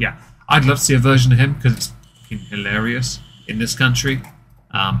Milei. Yeah, I'd love to see a version of him because it's fucking hilarious in this country.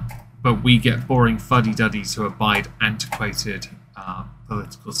 But we get boring fuddy-duddies who abide antiquated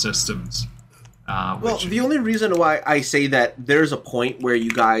political systems. Well, the only reason why I say that there's a point where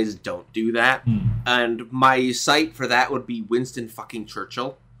you guys don't do that, and my cite for that would be Winston fucking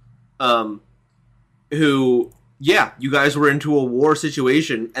Churchill, who, yeah, you guys were into a war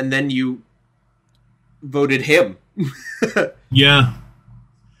situation, and then you voted him. Yeah.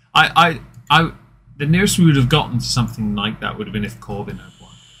 I the nearest we would have gotten to something like that would have been if Corbyn had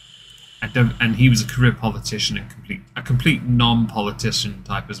won. And he was a career politician and a complete non-politician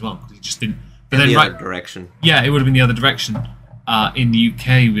type as well, because he just didn't... But then, other direction. Yeah, it would have been the other direction. In the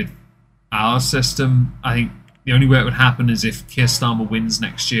UK, with our system, I think the only way it would happen is if Keir Starmer wins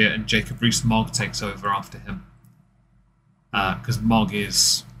next year and Jacob Rees-Mogg takes over after him. Because Mogg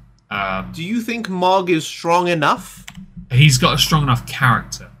is... Do you think Mogg is strong enough? He's got a strong enough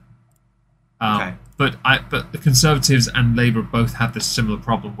character. Okay. But the Conservatives and Labour both have this similar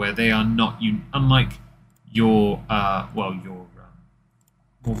problem where they are not... unlike your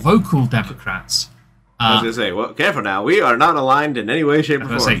more vocal Democrats. I was going to say, well, careful now. We are not aligned in any way, shape, or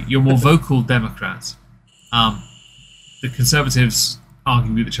form. I was going to say, you're more vocal Democrats. The Conservatives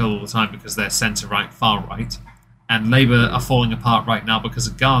argue with each other all the time because they're centre-right, far-right. And Labour are falling apart right now because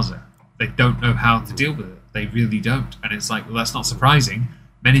of Gaza. They don't know how to deal with it. They really don't. And it's like, well, that's not surprising.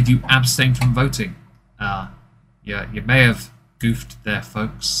 Many of you abstained from voting. You may have goofed there,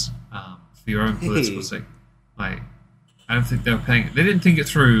 folks, for your own political sake. Like, I don't think they were paying... They didn't think it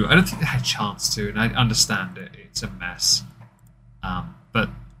through. I don't think they had a chance to, and I understand it. It's a mess. But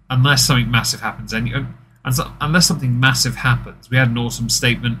unless something massive happens... unless something massive happens... We had an awesome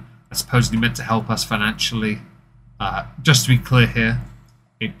statement that's supposedly meant to help us financially. Just to be clear here,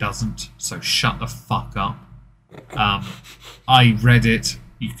 it doesn't, so shut the fuck up. I read it.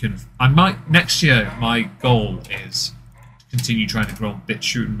 I might... Next year, my goal is to continue trying to grow on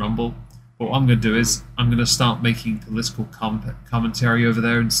BitChute and Rumble. But what I'm going to do is I'm going to start making political commentary over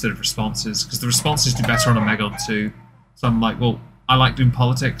there instead of responses, because the responses do better on a Megon too. So I'm like, well, I like doing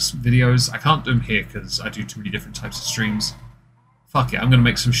politics videos. I can't do them here because I do too many different types of streams. Fuck it, I'm going to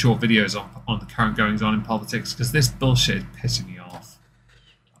make some short videos on the current goings on in politics, because this bullshit is pissing me off.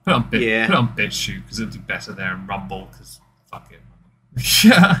 Put it on BitChute because it'll do better there, and Rumble because fuck it.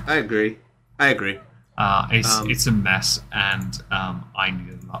 Yeah, I agree. It's a mess, and I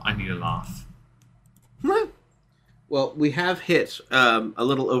need a laugh. Well, we have hit a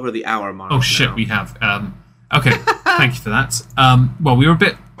little over the hour mark. Oh shit, now. We have. Okay, thank you for that. Well, we were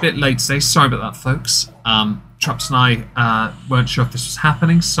a bit late today. Sorry about that, folks. Trups and I weren't sure if this was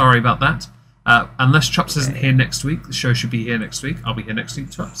happening. Sorry about that. Unless Trups isn't here next week, the show should be here next week. I'll be here next week,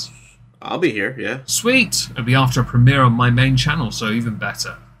 Trups. I'll be here, yeah. Sweet! It'll be after a premiere on my main channel, so even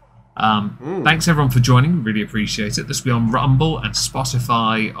better. Thanks everyone for joining, really appreciate it. This will be on Rumble and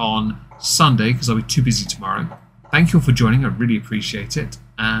Spotify on Sunday, because I'll be too busy tomorrow. Thank you all for joining, I really appreciate it.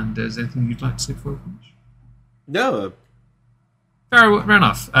 And is there anything you'd like to say before we finish? No. Fair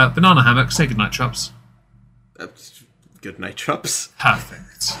enough. Banana Hammock, say goodnight, Chops. Good night, Chops.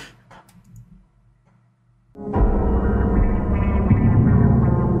 Perfect.